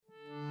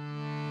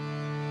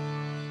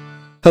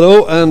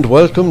Hello and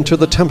welcome to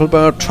the Temple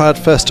Bar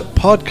Tradfest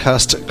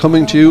podcast,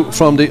 coming to you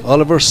from the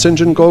Oliver St.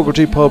 John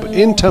Gogarty pub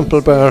in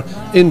Temple Bar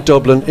in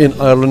Dublin in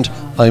Ireland.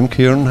 I'm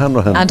Kieran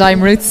Hanrahan. And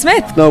I'm Ruth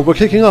Smith. Now we're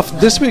kicking off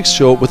this week's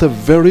show with a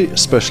very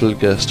special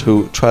guest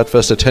who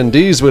Tradfest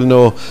attendees will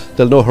know.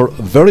 They'll know her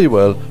very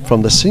well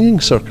from the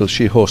singing circle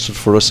she hosted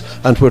for us,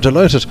 and we're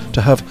delighted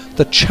to have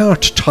the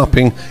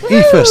chart-topping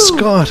Aoife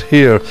Scott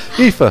here.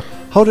 Aoife,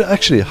 how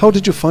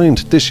did you find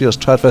this year's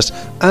Tradfest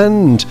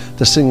and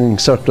the singing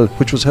circle,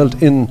 which was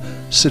held in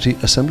City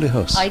Assembly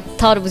House? I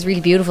thought it was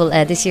really beautiful.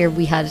 This year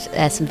we had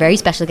some very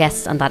special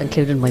guests, and that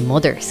included my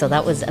mother, so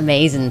that was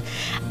amazing.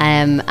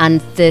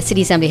 And the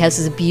City Assembly House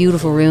is a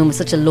beautiful room with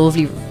such a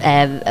lovely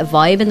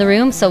vibe in the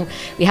room, so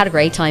we had a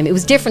great time. It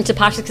was different to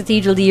Patrick's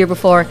Cathedral the year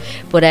before,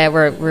 but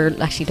we're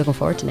actually looking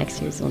forward to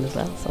next year's one as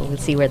well, so we'll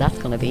see where that's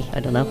going to be. I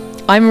don't know.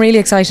 I'm really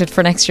excited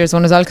for next year's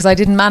one as well, because I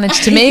didn't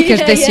manage to make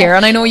it this year,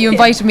 and I know you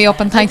invited me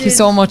up, and thank you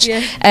so much.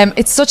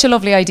 It's such a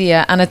lovely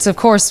idea, and it's of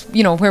course,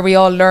 you know, where we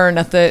all learn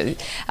at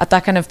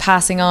that kind of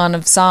passing on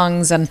of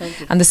songs, and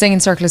the singing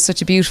circle is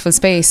such a beautiful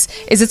space.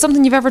 Is it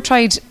something you've ever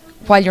tried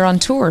while you're on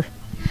tour?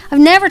 I've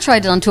never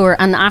tried it on tour,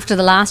 and after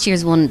the last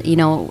year's one, you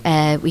know,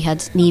 we had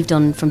Niamh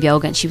Dunn from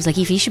Bioga, and she was like,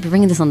 "Aoife, you should be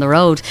bringing this on the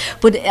road."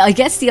 But I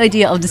guess the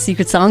idea of the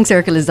Secret Song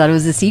Circle is that it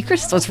was a secret,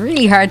 so it's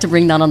really hard to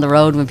bring that on the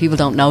road when people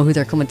don't know who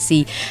they're coming to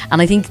see.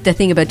 And I think the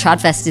thing about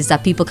Tradfest is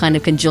that people kind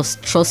of can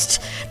just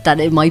trust that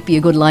it might be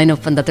a good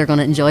lineup and that they're going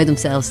to enjoy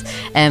themselves.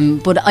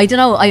 But I don't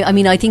know. I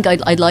mean, I think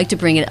I'd like to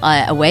bring it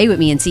away with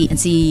me and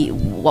see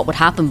what would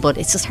happen. But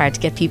it's just hard to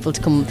get people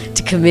to come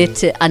to commit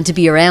to, and to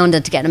be around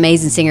and to get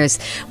amazing singers.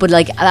 But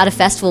like at a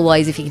festival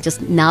wise, if you could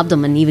just nab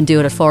them and even do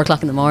it at 4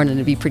 o'clock in the morning,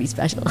 it'd be pretty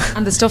special.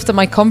 And the stuff that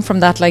might come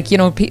from that, like, you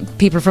know,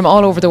 people from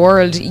all over the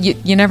world,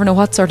 you never know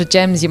what sort of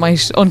gems you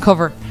might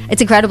uncover.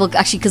 It's incredible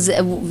actually, because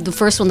the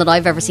first one that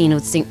I've ever seen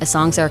with a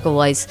song circle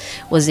was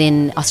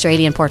in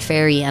Australia in Port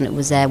Fairy, and it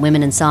was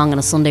Women in Song on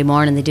a Sunday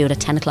morning. They do it at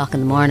 10 o'clock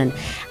in the morning,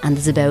 and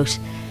there's about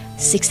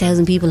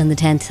 6,000 people in the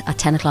tent at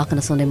 10 o'clock on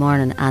a Sunday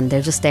morning, and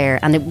they're just there.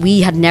 And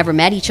we had never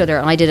met each other,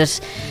 and I did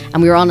it,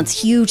 and we were on this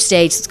huge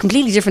stage. It's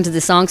completely different to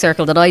the song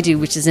circle that I do,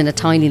 which is in a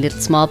tiny little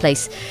small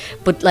place.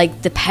 But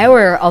like the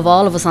power of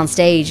all of us on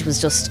stage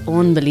was just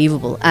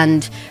unbelievable.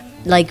 And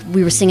like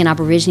we were singing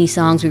Aborigine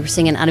songs,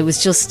 and it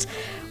was just...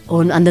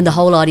 and then the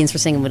whole audience were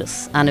singing with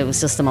us, and it was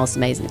just the most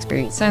amazing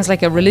experience. Sounds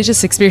like a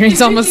religious experience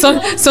almost.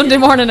 Sunday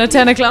morning at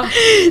 10 o'clock.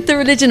 The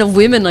religion of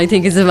women, I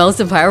think, is the most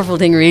powerful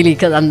thing really,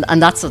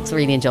 and that's what's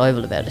really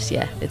enjoyable about it.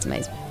 Yeah, it's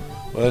amazing.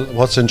 Well,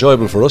 what's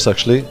enjoyable for us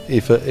actually,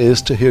 Aoife,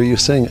 is to hear you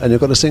sing, and you're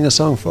going to sing a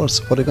song for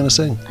us. What are you going to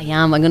sing?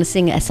 I'm going to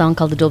sing a song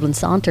called The Dublin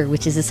Saunter,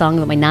 which is a song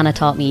that my nana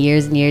taught me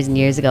years and years and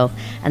years ago,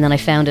 and then I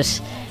found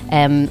it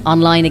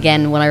online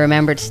again when I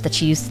remembered that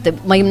she used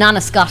my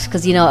Nana Scott,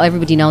 because you know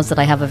everybody knows that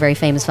I have a very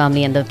famous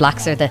family, and the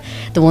Blacks are the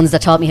ones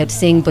that taught me how to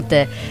sing, but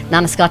the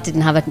Nana Scott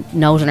didn't have a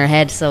note in her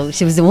head, so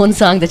she was the one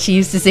song that she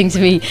used to sing to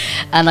me,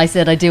 and I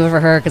said I'd do it for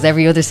her because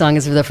every other song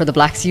is for the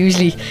Blacks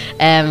usually,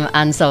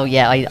 and so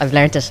yeah, I've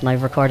learnt it and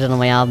I've recorded it on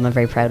my album. I'm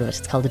very proud of it.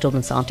 It's called The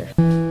Dublin Saunter.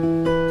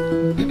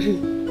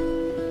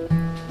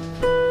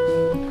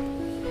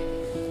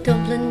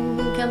 Dublin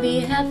can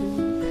be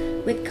heaven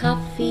with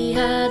coffee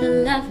at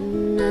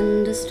 11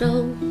 and a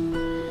stroll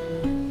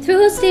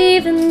through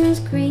Stephen's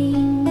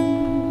Green.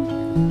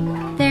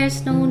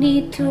 There's no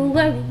need to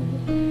worry,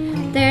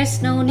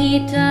 there's no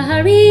need to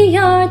hurry.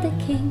 You're the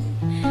king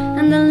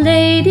and the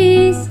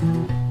ladies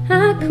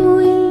a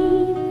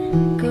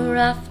queen.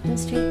 Grafton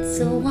Street's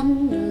a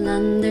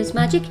wonderland, there's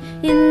magic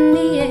in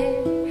the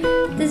air.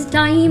 There's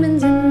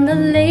diamonds in the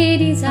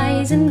ladies'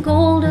 eyes and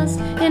gold dust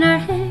in her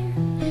hair.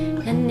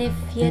 And if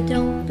you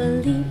don't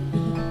believe me,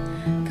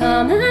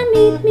 come and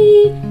meet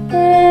me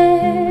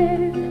there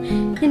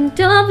in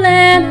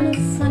Dublin on a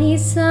sunny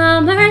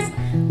summer's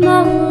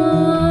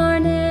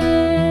morning.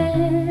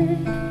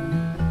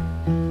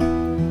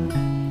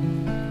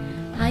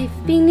 I've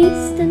been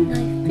east and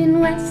I've been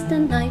west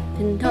and I've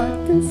been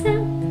north and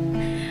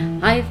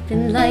south. I've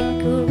been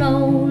like a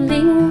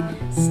rolling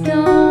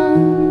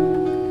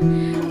stone,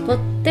 but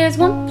there's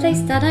one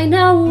place that I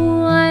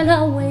know I'll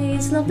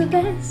always love the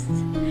best.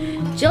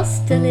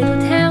 Just a little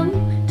town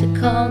to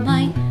call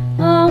my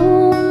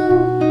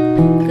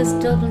own, 'cause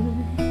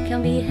Dublin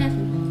can be heaven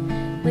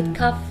with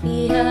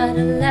coffee at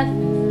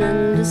 11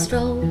 and a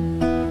stroll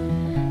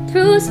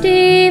through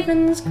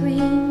Stephen's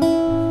Green.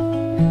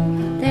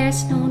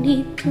 There's no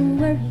need to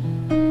worry,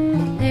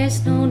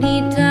 there's no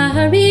need to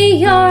hurry.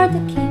 You're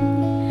the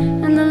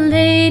king and the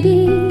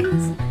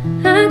ladies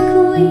a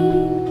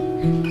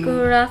queen.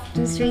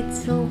 Grafton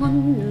Street's a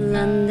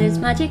wonderland, there's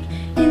magic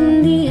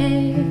in the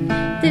air.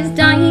 There's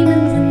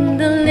diamonds in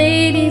the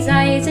ladies'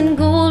 eyes and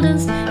gold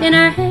dust in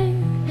her hair.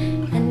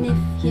 And if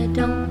you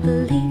don't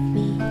believe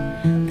me,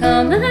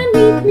 come and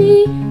meet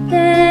me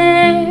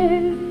there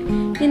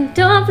in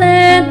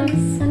Dublin on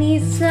a sunny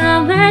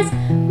summer's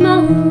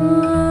morning.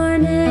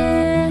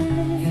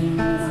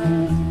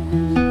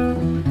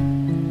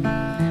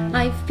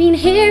 I've been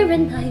here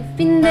and I've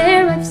been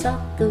there, I've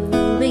sought the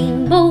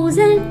rainbows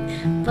and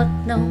but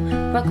no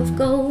rock of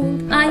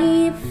gold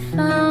I've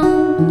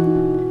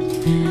found.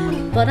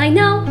 But I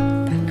know,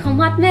 come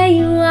what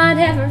may,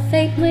 whatever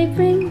fate may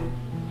bring,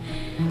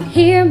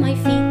 here my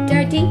feet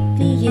are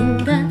deeply in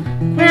the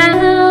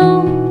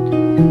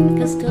ground.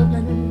 'Cause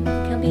Dublin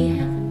can be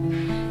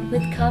heaven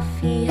with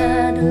coffee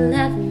at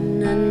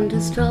 11 and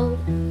a stroll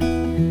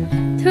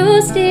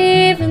through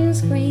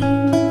Stephen's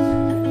Green.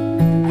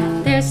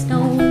 There's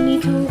no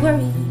need to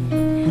worry,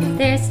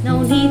 there's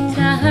no need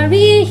to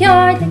hurry,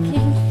 you're the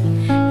king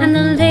and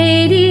the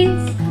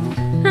ladies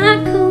are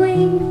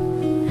queen.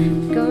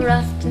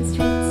 Grafton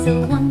Street's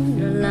a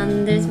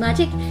wonderland, there's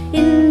magic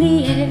in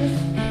the air,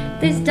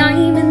 there's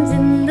diamonds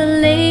in the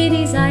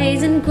ladies'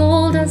 eyes and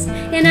gold dust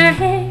in her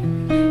hair.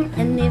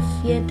 And if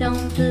you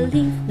don't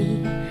believe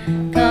me,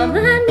 come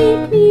and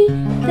meet me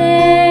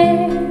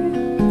there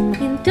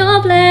in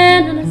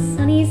Dublin on a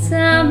sunny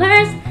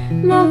summer's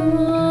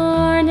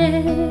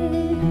morning.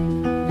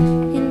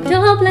 In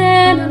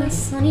Dublin on a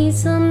sunny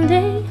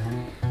Sunday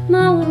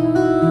morning.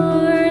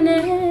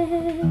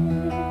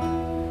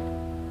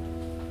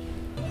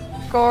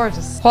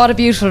 Gorgeous. What a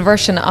beautiful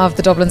version of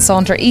the Dublin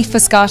Saunter. Aoife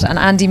Scott and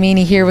Andy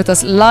Meany here with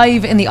us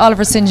live in the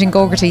Oliver St. John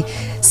Gogarty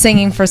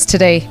singing for us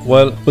today.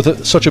 Well,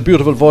 with such a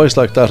beautiful voice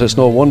like that, it's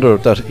no wonder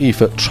that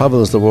Aoife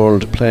travels the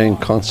world playing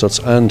concerts,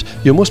 and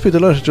you must be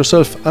delighted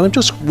yourself. And I'm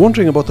just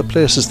wondering about the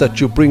places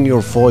that you bring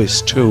your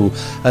voice to.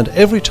 And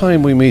every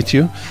time we meet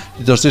you,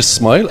 there's this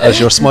smile, as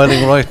you're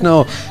smiling right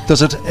now.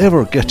 Does it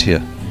ever get to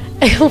you?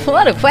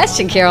 What a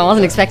question, Ciara. I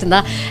wasn't expecting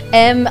that.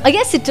 I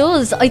guess it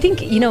does. I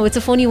think, it's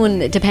a funny one.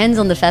 It depends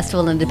on the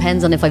festival and it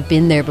depends on if I've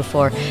been there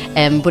before.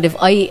 But if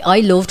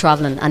I love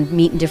travelling and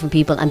meeting different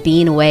people, and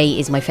being away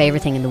is my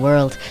favourite thing in the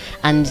world.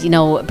 And,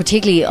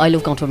 particularly I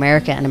love going to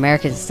America, and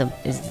America is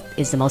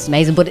the most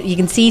amazing. But you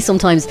can see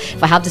sometimes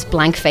if I have this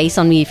blank face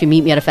on me, if you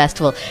meet me at a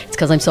festival, it's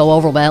because I'm so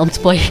overwhelmed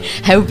by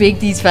how big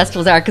these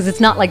festivals are, because it's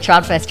not like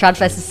Tradfest.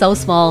 Tradfest is so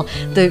small,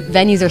 the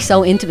venues are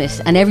so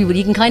intimate, and everybody,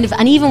 you can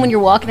and even when you're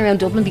walking around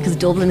Dublin, because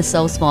Dublin is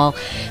so small,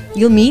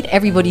 you'll meet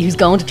everybody who's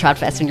going to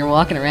Tradfest when you're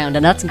walking around,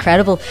 and that's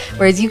incredible.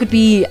 Whereas you could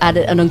be at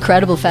an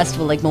incredible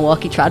festival like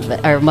Milwaukee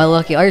Tradfest or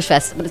Milwaukee Irish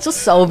Fest, but it's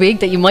just so big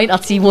that you might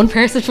not see one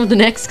person from the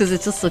next, because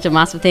it's just such a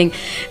massive thing.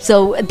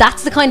 So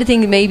that's the kind of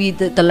thing, maybe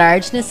the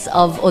largeness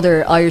of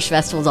other Irish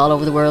festivals all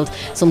over the world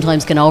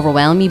sometimes can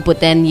overwhelm me, but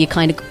then you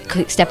kind of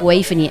step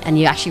away from you and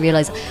you actually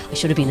realise I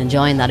should have been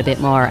enjoying that a bit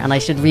more, and I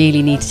should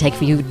really need to take a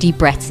few deep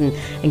breaths and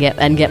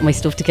get my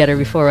stuff together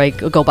before I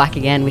go back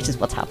again, which is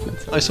what's happening.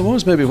 I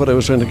suppose maybe what I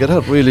was trying to get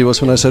at really was,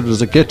 when I said,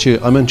 does it get you,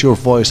 I meant your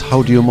voice.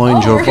 How do you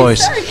mind your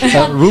voice?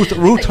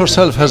 Ruth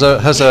herself has a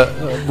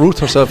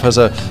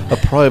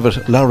private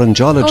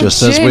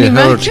laryngologist, as we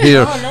heard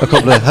here a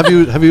couple of.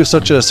 Have you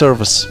such a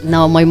service?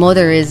 No, my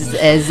mother is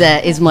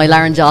my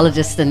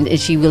laryngologist, and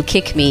she will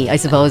kick me, I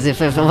suppose,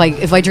 if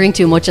I drink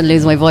too much and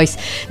lose my voice.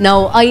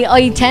 No,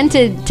 I tend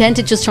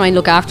to just try and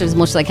look after it as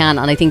much as I can,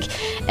 and I think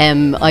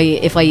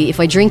if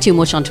I drink too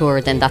much on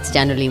tour, then that's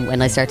generally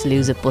when I start to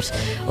lose it. But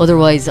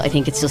otherwise, I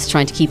think it's just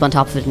trying to keep on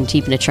top of it and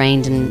keeping it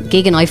trained. And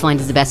gigging, I find,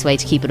 is the best way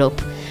to keep it up.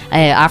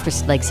 After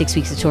like 6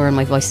 weeks of tour and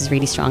my voice is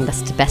really strong,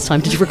 that's the best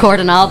time to record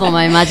an album,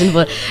 I imagine.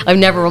 But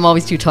I'm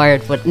always too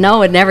tired. But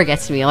no, it never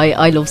gets to me.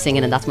 I love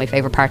singing, and that's my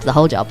favourite part of the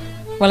whole job.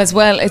 Well, it's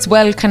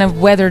well kind of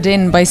weathered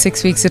in by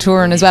 6 weeks of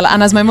touring as well.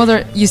 And as my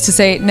mother used to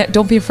say,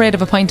 don't be afraid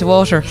of a pint of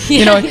water.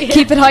 Keep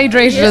it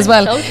hydrated as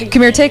well. Totally.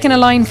 Come here, taking a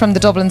line from the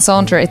Dublin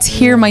Saunter. It's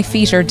here my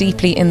feet are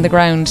deeply in the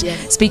ground.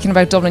 Yes. Speaking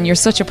about Dublin, you're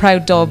such a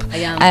proud Dub. I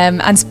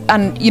am.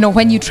 And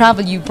when you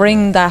travel, you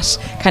bring that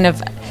kind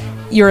of.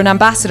 You're an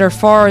ambassador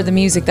for the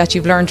music that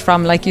you've learned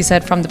from, like you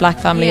said, from the Black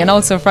Family, and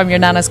also from your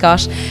Nana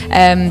Scott.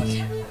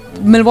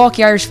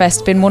 Milwaukee Irish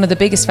Fest been one of the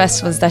biggest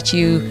festivals that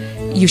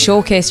you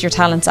showcase your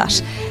talents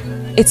at.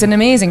 It's an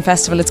amazing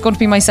festival. It's going to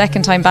be my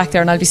second time back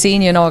there, and I'll be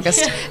seeing you in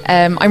August.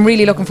 I'm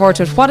really looking forward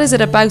to it. What is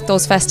it about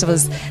those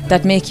festivals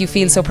that make you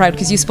feel so proud?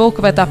 Because you spoke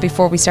about that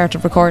before we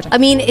started recording. I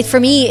mean, for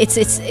me, it's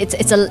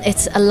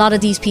a lot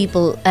of these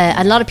people.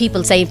 A lot of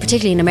people say,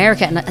 particularly in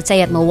America, and I'd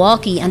say at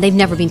Milwaukee, and they've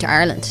never been to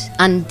Ireland,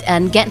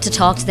 and getting to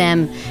talk to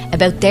them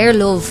about their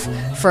love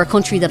for a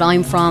country that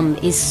I'm from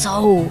is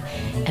so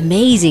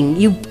amazing.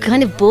 You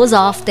kind of buzz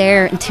off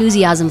their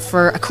enthusiasm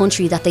for a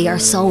country that they are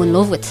so in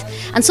love with.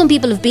 And some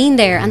people have been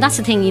there, and that's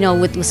the thing,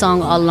 with the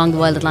song All Along the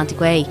Wild Atlantic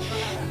Way.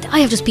 I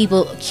have just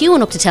people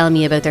queuing up to tell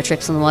me about their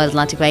trips on the Wild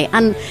Atlantic Way,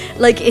 and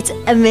it's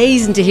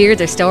amazing to hear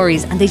their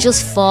stories, and they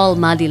just fall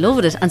madly in love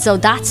with it. And so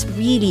that's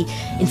really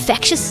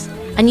infectious,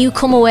 and you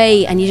come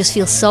away and you just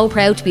feel so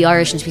proud to be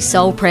Irish and to be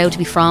so proud to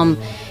be from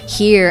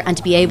here and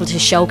to be able to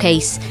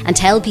showcase and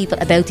tell people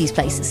about these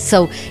places.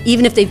 So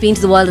even if they've been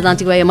to the Wild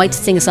Atlantic Way, I might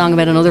sing a song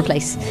about another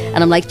place,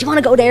 and I'm like, do you want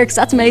to go there, because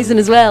that's amazing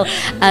as well.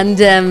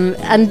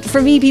 And for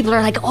me, people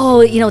are like,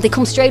 they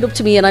come straight up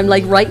to me, and I'm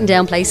like writing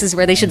down places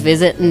where they should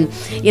visit, and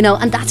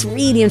and that's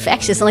really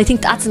infectious, and I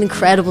think that's an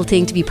incredible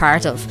thing to be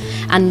part of.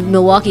 And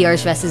Milwaukee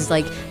Irish Fest is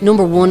like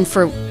number one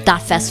for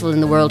that festival in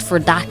the world, for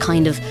that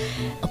kind of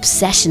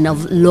obsession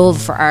of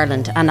love for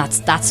Ireland, and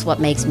that's what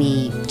makes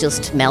me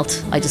just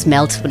melt. I just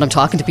melt when I'm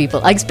talking to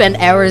people. I spend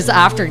hours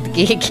after the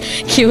gig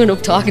queuing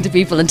up talking to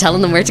people and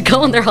telling them where to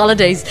go on their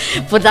holidays.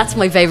 But that's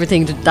my favourite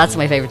thing to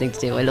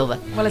do. I love it.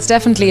 Well, it's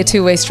definitely a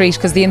two-way street,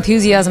 because the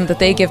enthusiasm that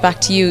they give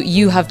back to you,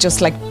 you have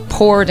just like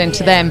poured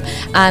into them,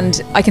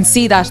 and I can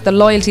see that the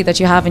loyalty that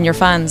you have in your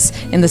fans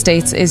in the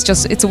States is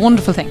just, it's a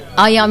wonderful thing.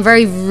 I'm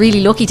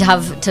really lucky to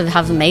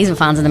have amazing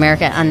fans in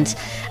America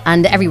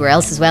and everywhere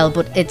else as well,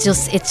 but it's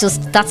just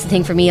that's the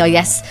thing for me. I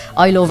guess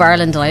I love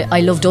Ireland, and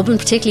I love Dublin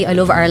particularly. I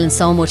love Ireland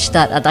so much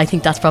that I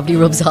think that's probably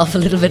rubs off a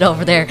little bit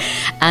over there,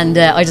 and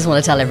I just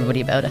want to tell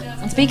everybody about it.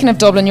 And speaking of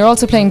Dublin, you're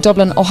also playing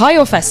Dublin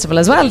Ohio Festival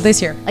as well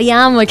this year. I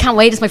am. I can't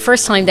wait. It's my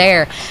first time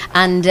there,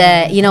 and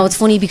it's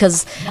funny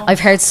because I've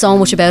heard so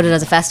much about it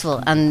as a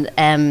festival, and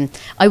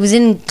I was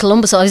in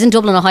Columbus, so I was in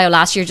Dublin, Ohio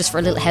last year just for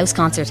a little house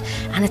concert,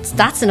 and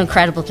that's an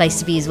incredible place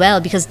to be as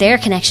well, because their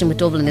connection with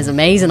Dublin is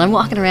amazing. I'm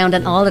walking around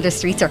and all of their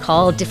streets are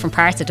called different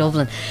parts of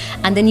Dublin,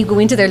 and then you go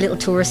into their little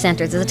tourist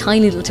centre. There's a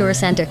tiny little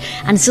tourist centre,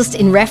 and it's just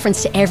in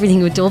reference to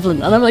everything with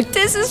Dublin, and I'm like,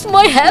 this is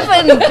my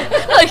heaven.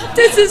 Like,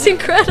 this is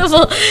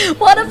incredible.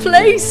 What a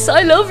place.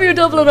 I love you,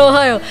 Dublin,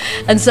 Ohio.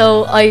 And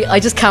so I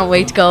just can't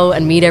wait to go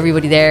and meet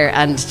everybody there,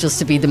 and just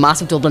to be the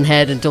massive Dublin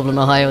head in Dublin,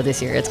 Ohio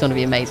this year. It's going to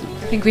be amazing.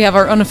 I think we have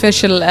our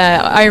unofficial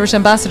Irish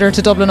ambassador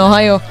to Dublin,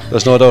 Ohio.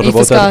 There's no doubt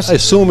about that.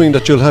 Assuming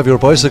that you'll have your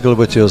bicycle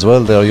with you as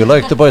well there. You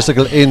like the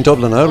bicycle in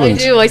Dublin, Ireland? I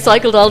do. I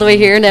cycled all the way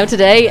here now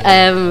today.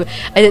 I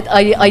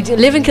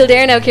live in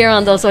Kildare now,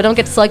 Kieran, though, so I don't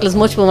get to cycle as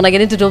much, but when I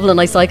get into Dublin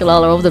I cycle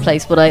all over the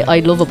place. But I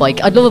love a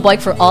bike. I'd love a bike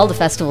for all the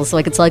festivals, so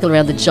I could cycle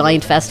around the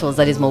giant festivals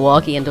that is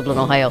Milwaukee and Dublin,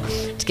 Ohio,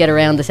 to get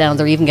around the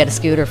sounds, or even get a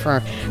scooter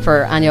for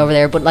Anya over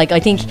there. But like, I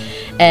think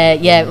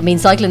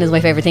cycling is my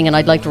favourite thing, and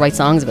I'd like to write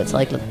songs about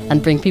cycling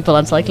and bring people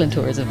on cycling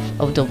tours of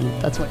Dublin.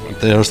 That's what.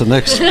 There's the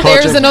next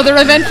project. There's another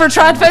event for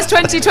Tradfest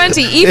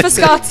 2020. Aoife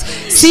Scott's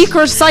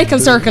secret cycle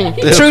circle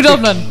through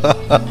Dublin.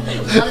 Got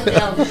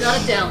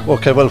it down.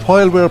 Okay, well,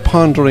 while we're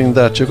pondering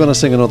that, you're going to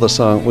sing another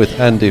song with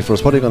Andy for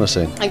us. What are you going to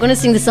sing? I'm going to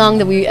sing the song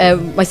that we,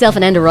 myself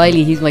and Enda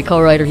Riley, he's my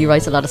co-writer, he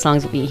writes a lot of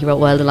songs with me. He wrote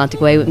Wild Atlantic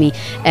Way with me.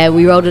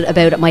 We wrote it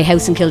about my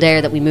house in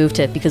Kildare that we moved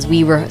to, because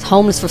we were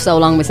homeless for so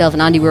long. Myself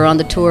and Andy were on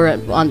tour,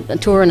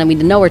 and we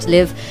didn't know where to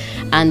live,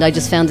 and I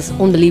just found this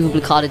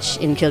unbelievable cottage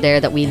in Kildare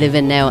that we live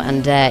in now,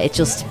 and it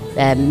just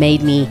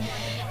made me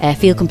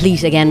feel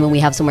complete again when we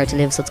have somewhere to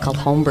live. So it's called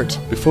Homebird.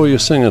 Before you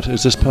sing it,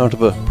 is this part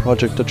of a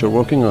project that you're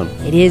working on?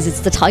 It is.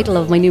 It's the title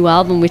of my new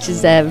album, which is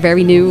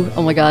very new.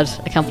 Oh my God,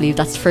 I can't believe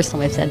that's the first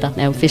time I've said that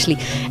now officially.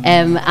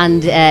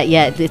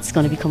 It's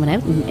going to be coming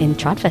out in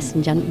Tradfest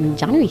in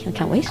January. I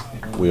can't wait.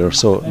 We are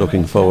so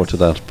looking forward to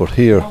that. But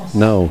here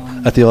now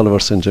at the Oliver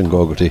St. John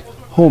Gogarty,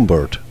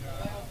 Homebird.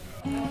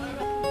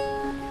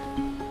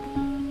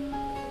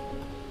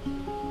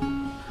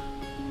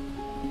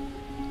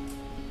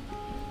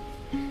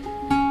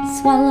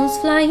 Swallows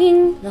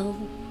flying low,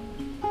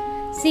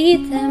 see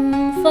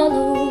them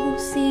follow,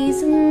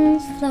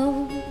 seasons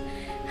flow,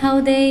 how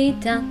they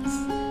dance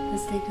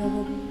as they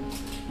go.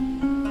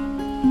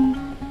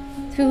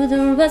 Through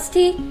the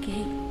rusty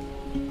gate,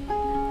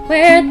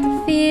 where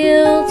the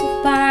fields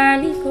of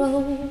barley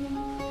grow,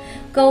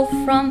 go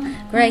from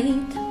grey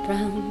to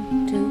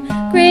brown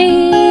to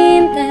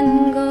green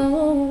then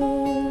gold.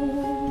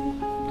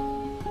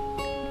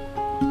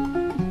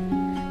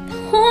 The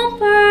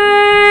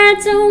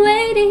homebirds are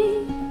waiting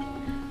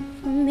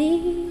for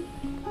me.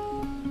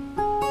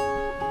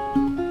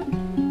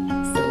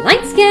 As the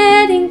light's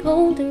getting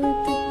colder,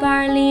 the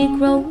barley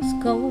grows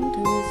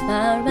golden as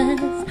far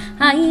as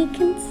I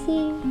can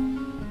see.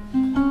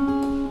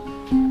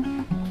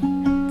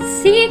 The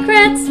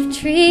secrets of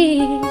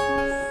trees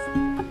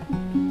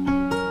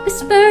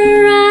whisper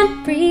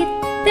and breathe,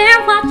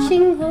 they're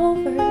watching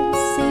over,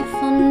 safe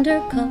under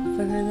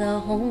cover,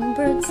 the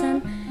homebirds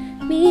and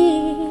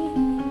me,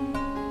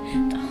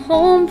 the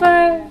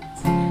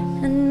homebirds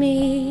and me.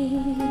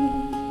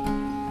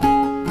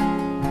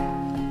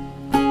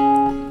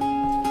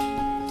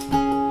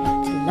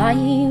 To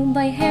lie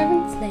by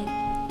Heron's Lake,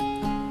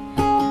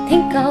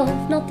 think of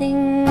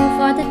nothing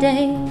for the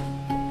day,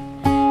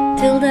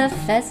 till the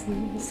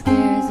pheasant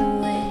scares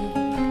away.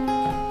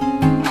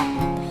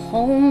 The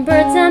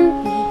homebirds and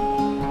me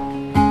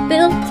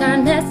built our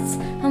nests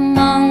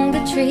among the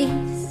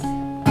trees.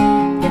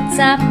 It's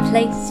a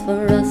place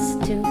for us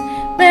to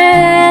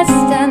rest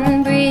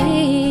and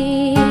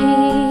breathe.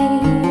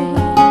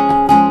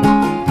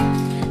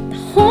 The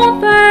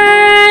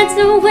homebirds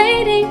are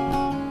waiting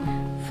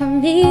for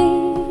me.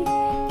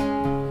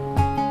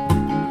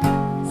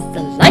 As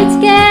the light's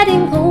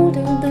getting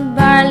older, the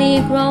barley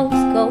grows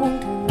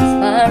golden as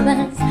far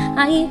as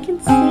I can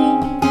see.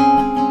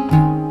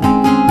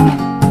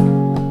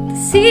 The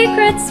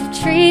secrets of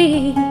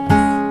trees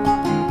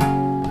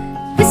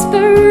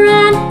whisper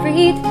and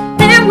breathe,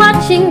 they're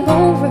watching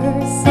over,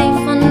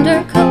 safe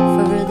under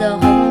cover, the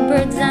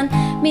homebirds and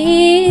me.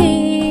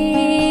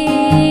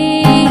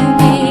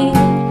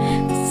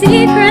 The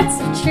secrets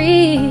of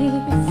trees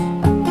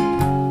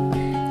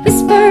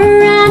whisper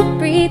and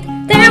breathe,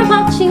 they're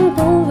watching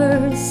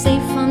over,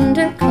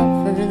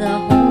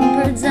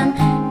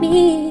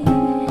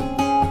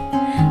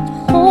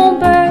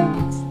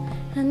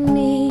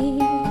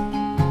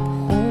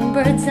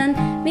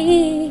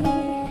 me,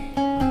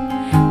 the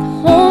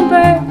home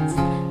birds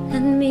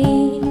and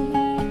me,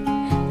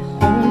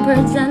 the home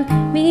birds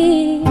and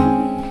me, the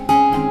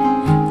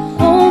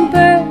home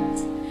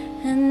birds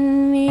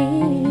and me.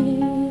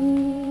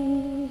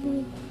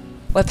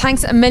 Well,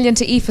 thanks a million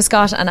to Aoife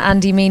Scott and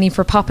Andy Meany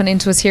for popping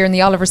into us here in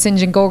the Oliver St.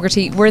 John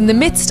Gogarty. We're in the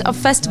midst of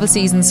festival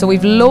season, so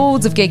we've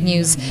loads of gig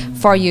news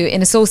for you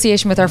in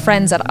association with our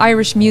friends at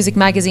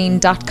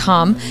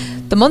irishmusicmagazine.com.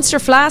 The Munster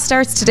Fleadh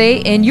starts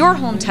today in your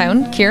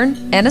hometown,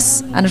 Kieran,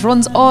 Ennis, and it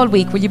runs all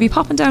week. Will you be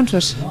popping down to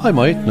it? I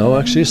might. No,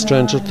 actually,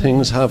 stranger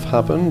things have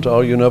happened,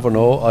 or you never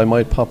know. I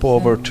might pop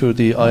over to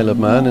the Isle of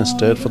Man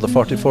instead for the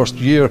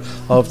 41st year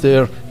of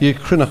their Ye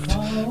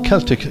Cruineacht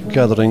Celtic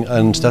gathering,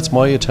 and that's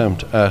my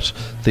attempt at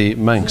the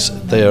Manx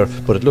there,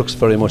 but it looks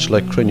very much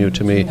like Cruineacht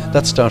to me.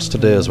 That starts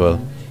today as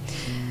well.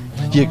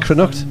 Ye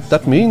Cruineacht,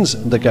 that means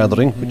the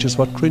gathering, which is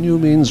what Cruineacht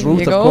means,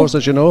 Ruth, of course,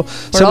 as you know.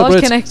 We're all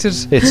connected.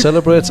 It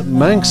celebrates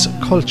Manx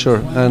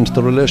culture and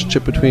the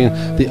relationship between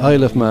the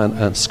Isle of Man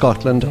and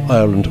Scotland,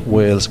 Ireland,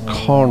 Wales,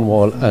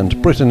 Cornwall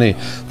and Brittany.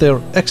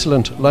 Their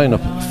excellent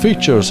lineup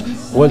features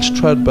Welsh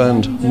trad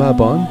band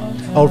Mabon,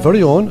 our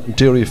very own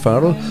Deary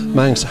Farrell,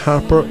 Manx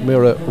harper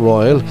Mira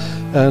Royal,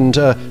 and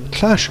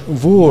Clash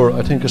Voor,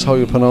 I think is how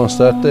you pronounce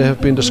that. They have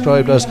been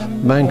described as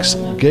Manx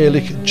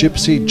Gaelic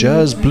Gypsy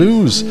Jazz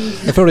Blues.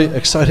 A very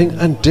exciting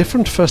and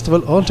different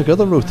festival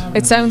altogether, Ruth.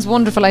 It sounds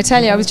wonderful. I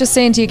tell you, I was just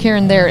saying to you,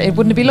 Kieran, there,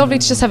 wouldn't it be lovely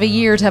to just have a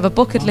year to have a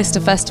bucket list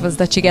of festivals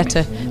that you get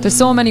to? There's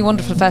so many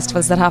wonderful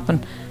festivals that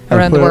happen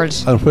around the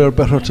world. And where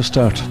better to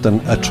start than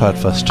at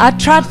Tradfest? At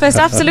Tradfest,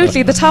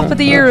 absolutely, the top of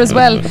the year as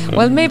well.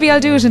 Well, maybe I'll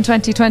do it in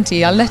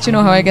 2020. I'll let you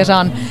know how I get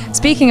on.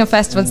 Speaking of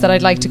festivals that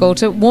I'd like to go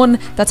to, one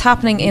that's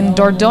happening in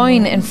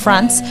Dordogne in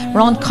France,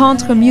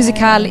 Rencontre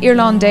Musicale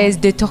Irlandaise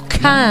de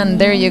Toucan.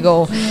 There you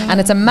go.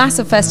 And it's a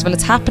massive festival.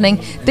 It's happening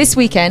this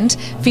weekend,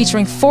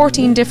 featuring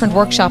 14 different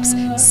workshops,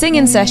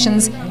 singing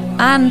sessions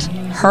and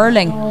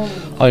hurling.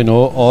 I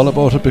know all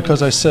about it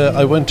because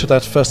I went to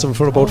that festival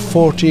for about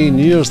 14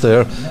 years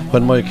there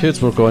when my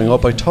kids were growing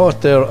up. I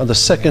taught there on the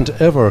second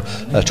ever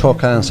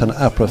Toucans and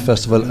Opera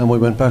Festival, and we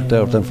went back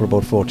there then for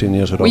about 14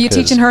 years with our kids. Were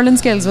you teaching hurling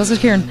skills, was it,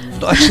 Kieran?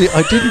 Actually,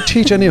 I didn't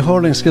teach any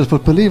hurling skills,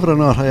 but believe it or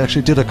not, I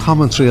actually did a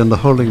commentary on the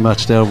hurling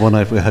match there one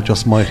night. We had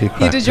just mighty crack.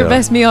 You did your there.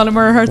 best me all in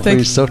Murray Hurtig.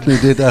 We certainly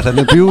did that and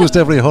abused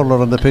every hurler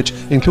on the pitch,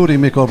 including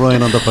Mick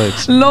O'Brien on the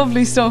pipes.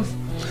 Lovely stuff.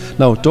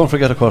 Now, don't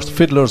forget, of course,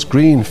 Fiddler's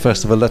Green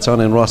Festival. That's on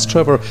in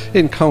Rostrevor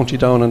in County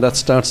Down, and that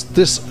starts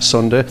this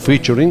Sunday,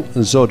 featuring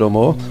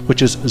Zodomo,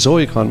 which is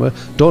Zoe Conway,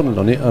 Donald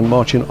Lunny and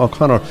Martin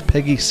O'Connor.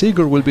 Peggy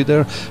Seeger will be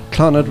there,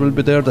 Clonard will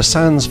be there, the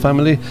Sands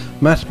family,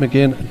 Matt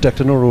McGinn,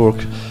 Declan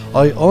O'Rourke.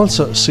 I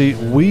also see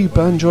We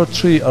Banjo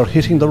 3 are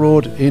hitting the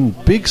road in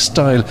big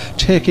style,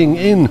 taking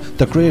in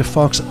the Grey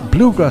Fox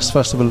Bluegrass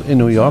Festival in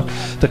New York,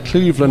 the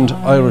Cleveland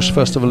Irish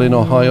Festival in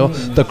Ohio,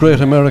 the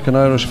Great American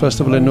Irish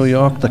Festival in New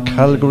York, the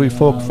Calgary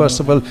Folk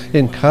Festival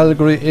in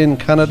Calgary in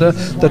Canada,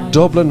 the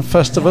Dublin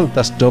Festival,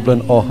 that's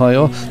Dublin,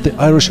 Ohio, the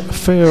Irish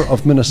Fair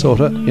of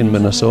Minnesota in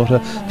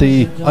Minnesota,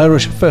 the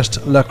Irish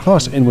Fest La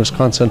Crosse in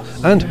Wisconsin,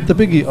 and the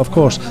biggie, of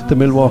course, the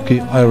Milwaukee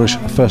Irish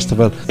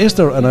Festival. Is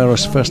there an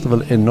Irish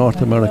festival in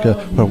North America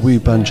where We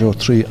Banjo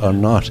 3 are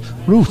not?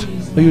 Ruth,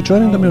 are you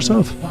joining them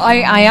yourself?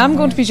 I am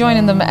going to be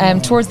joining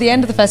them towards the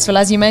end of the festival.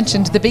 As you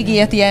mentioned, the biggie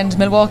at the end,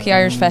 Milwaukee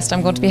Irish Fest.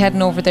 I'm going to be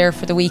heading over there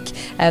for the week.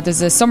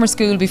 There's a summer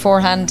school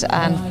beforehand,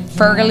 and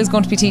Fergal is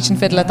going to be teaching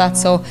fiddle at that,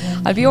 so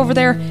I'll be over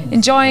there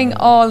enjoying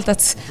all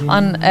that's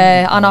on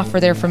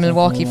offer there for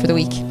Milwaukee for the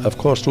week. Of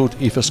course, Ruth,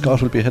 Aoife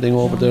Scott will be heading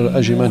over there,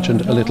 as you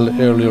mentioned a little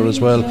earlier as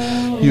well.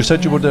 You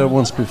said you were there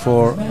once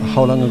before.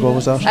 How long ago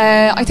was that?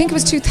 I think it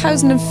was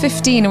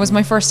 2015. It was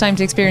my first time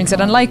to experience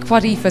it, and like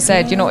what Aoife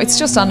said, you know, it's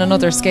just on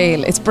another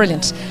scale. It's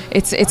brilliant.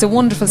 It's a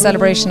wonderful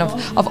celebration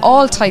of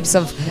all types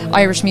of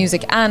Irish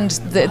music and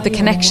the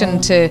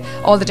connection to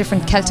all the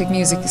different Celtic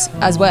musics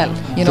as well,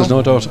 you know. There's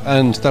no doubt,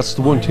 and that's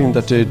the one thing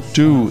that they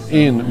do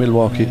in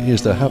Milwaukee,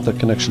 is they have that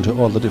connection to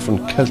all the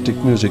different Celtic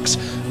musics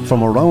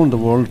from around the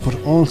world, but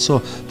also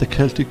the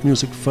Celtic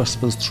music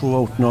festivals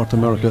throughout North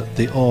America.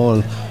 They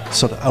all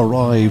sort of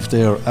arrive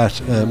there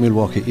at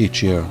Milwaukee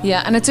each year.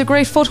 Yeah, and it's a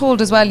great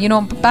foothold as well, you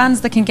know,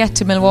 bands that can get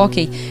to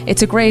Milwaukee.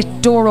 It's a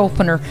great door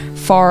opener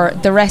for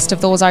the rest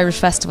of those Irish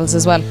festivals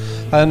as well.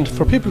 And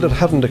for people that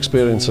haven't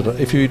experienced it,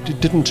 if you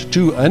didn't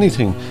do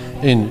anything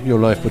in your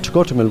life but to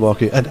go to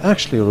Milwaukee, and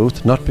actually,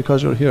 Ruth, not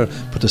because you're here,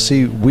 but to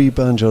see We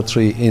Banjo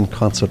 3 in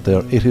concert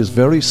there, it is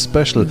very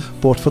special,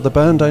 both for the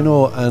band, I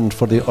know, and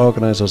for the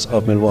organisers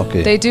of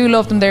Milwaukee. They do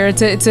love them there.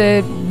 It's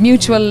a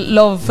mutual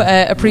love,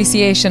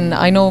 appreciation.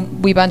 I know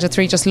We Banjo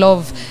 3 just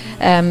love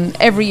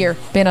every year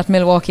being at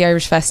Milwaukee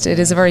Irish Fest. It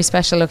is a very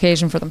special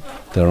occasion for them.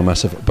 They're a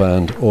massive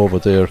band over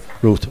there.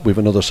 Ruth, we've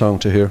another song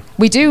to hear.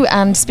 We do,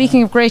 and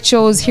speaking of great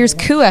shows, here's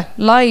Kua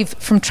live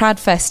from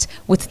Tradfest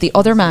with The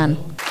Other Man.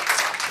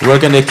 We're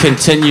going to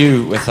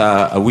continue with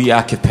a wee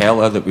a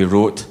cappella that we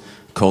wrote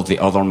called The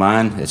Other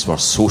Man. It's our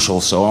social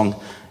song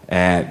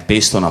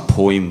based on a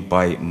poem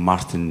by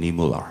Martin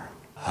Niemöller.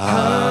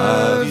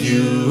 Have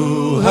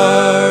you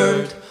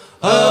heard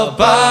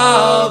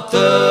about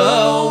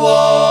the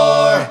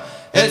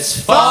It's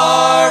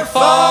far,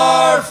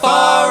 far,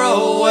 far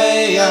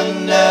away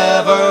and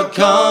never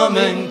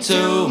coming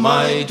to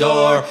my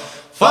door.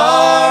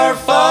 Far,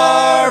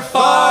 far,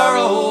 far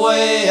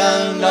away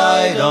and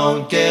I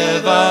don't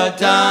give a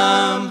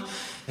damn.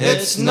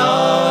 It's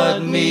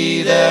not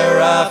me they're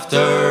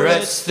after,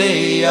 it's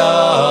the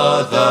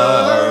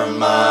other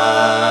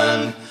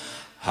man.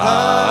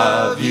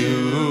 Have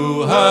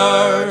you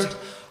heard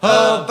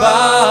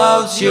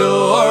about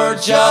your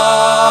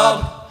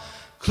job?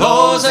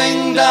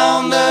 Closing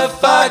down the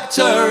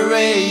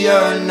factory,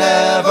 you're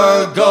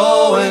never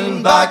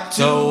going back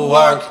to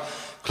work.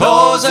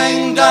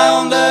 Closing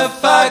down the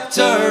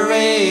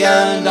factory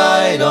and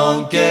I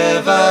don't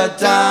give a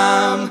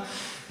damn.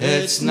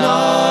 It's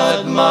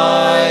not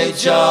my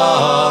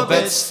job,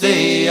 it's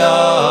the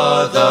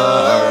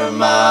other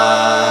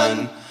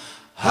man.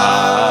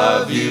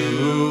 Have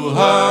you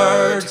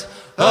heard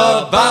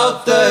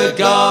about the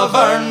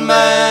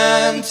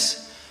government?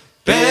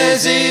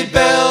 Busy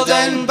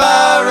building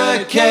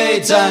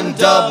barricades and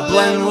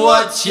doubling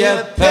what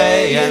you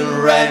pay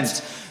in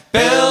rent.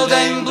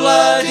 Building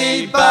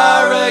bloody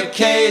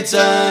barricades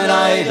and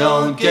I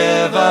don't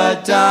give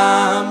a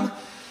damn.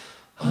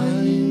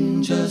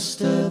 I'm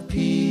just a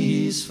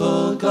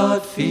peaceful,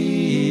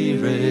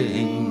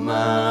 God-fearing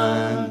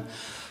man.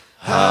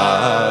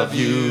 Have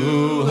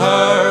you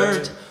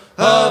heard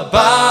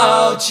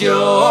about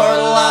your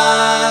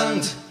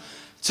land?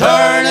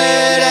 Turn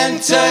it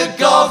into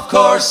golf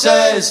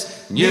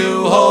courses,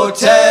 new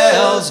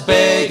hotels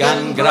big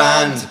and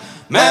grand.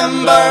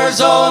 Members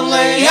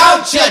only,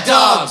 out you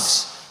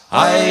dogs!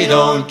 I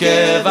don't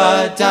give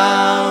a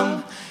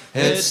damn.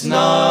 It's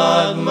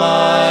not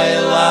my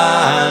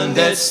land,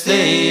 it's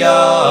the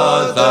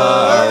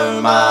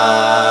other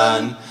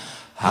man.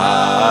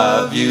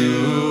 Have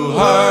you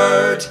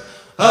heard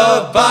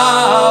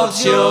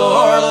about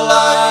your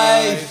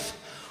life?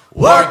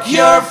 Work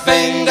your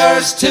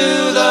fingers to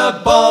the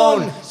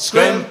bone,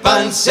 scrimp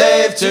and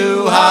save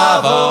to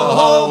have a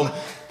home.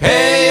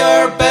 Pay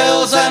your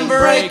bills and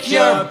break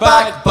your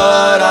back,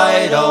 but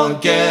I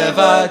don't give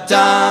a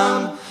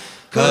damn.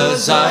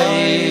 'Cause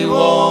I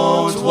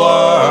won't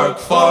work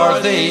for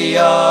the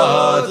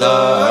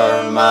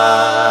other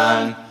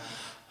man.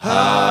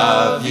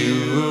 Have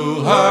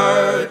you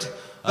heard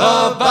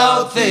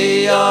about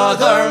the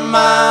other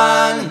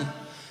man?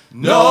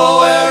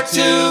 Nowhere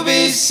to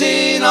be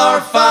seen or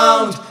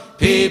found,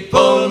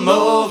 people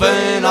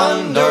moving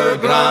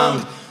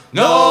underground.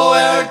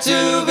 Nowhere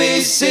to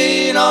be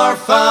seen or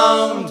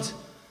found.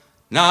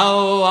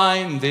 Now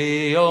I'm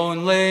the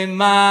only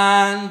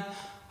man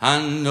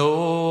and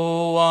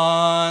no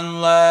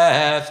one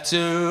left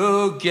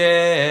to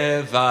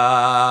give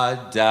a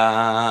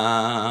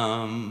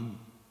damn.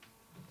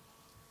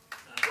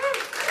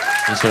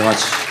 Thanks very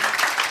much.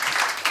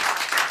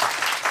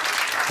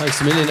 Thanks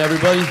a million,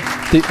 everybody.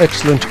 The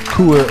excellent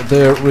Kua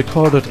there,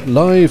 recorded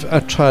live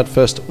at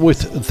Tradfest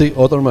with The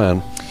Other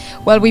Man.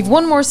 Well, we've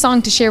one more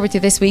song to share with you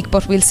this week,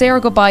 but we'll say our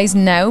goodbyes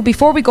now.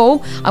 Before we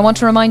go, I want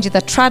to remind you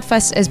that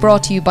Tradfest is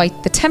brought to you by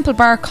the Temple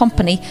Bar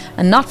Company,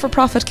 a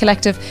not-for-profit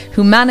collective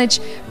who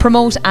manage,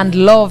 promote and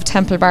love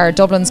Temple Bar,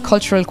 Dublin's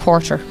cultural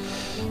quarter.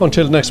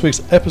 Until next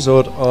week's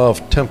episode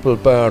of Temple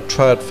Bar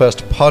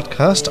Tradfest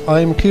podcast,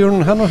 I'm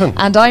Kieran Hanrahan.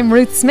 And I'm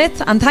Ruth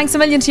Smith, and thanks a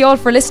million to you all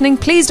for listening.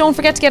 Please don't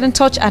forget to get in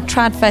touch at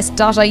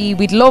tradfest.ie.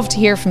 We'd love to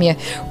hear from you.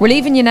 We're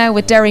leaving you now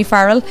with Derry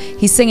Farrell.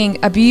 He's singing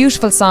a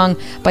beautiful song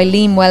by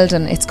Liam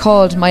Weldon. It's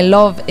called My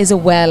Love Is a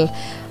Well,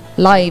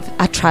 live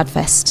at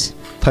Tradfest.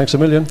 Thanks a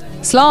million.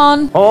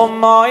 Slán. Oh,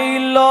 my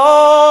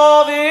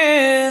love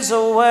is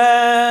a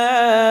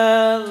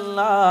well,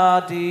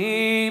 a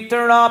deep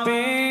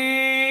throbbing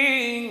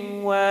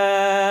well,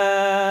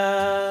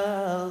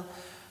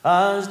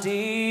 as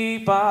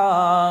deep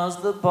as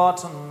the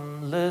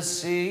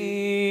bottomless sea.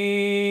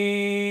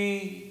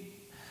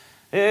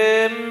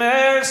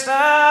 Immersed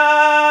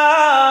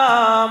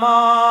am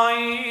I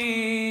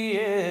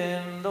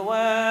in the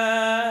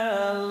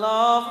well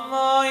of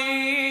my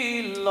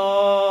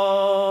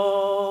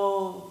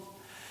love,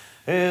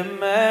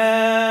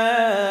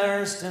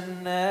 immersed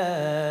in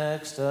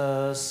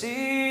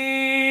ecstasy.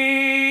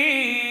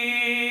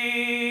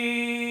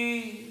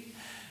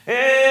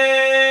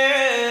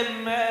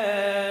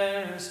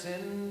 Immersed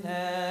in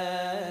ecstasy.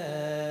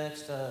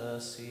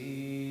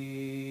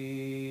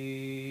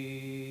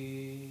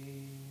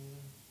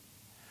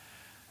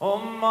 Oh,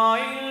 my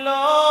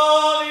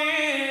love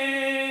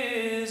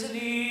is an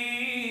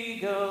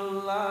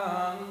eagle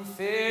and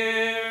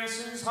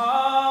fierce as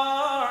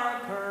her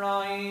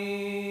cry,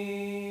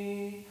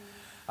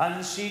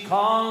 and she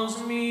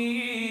calls me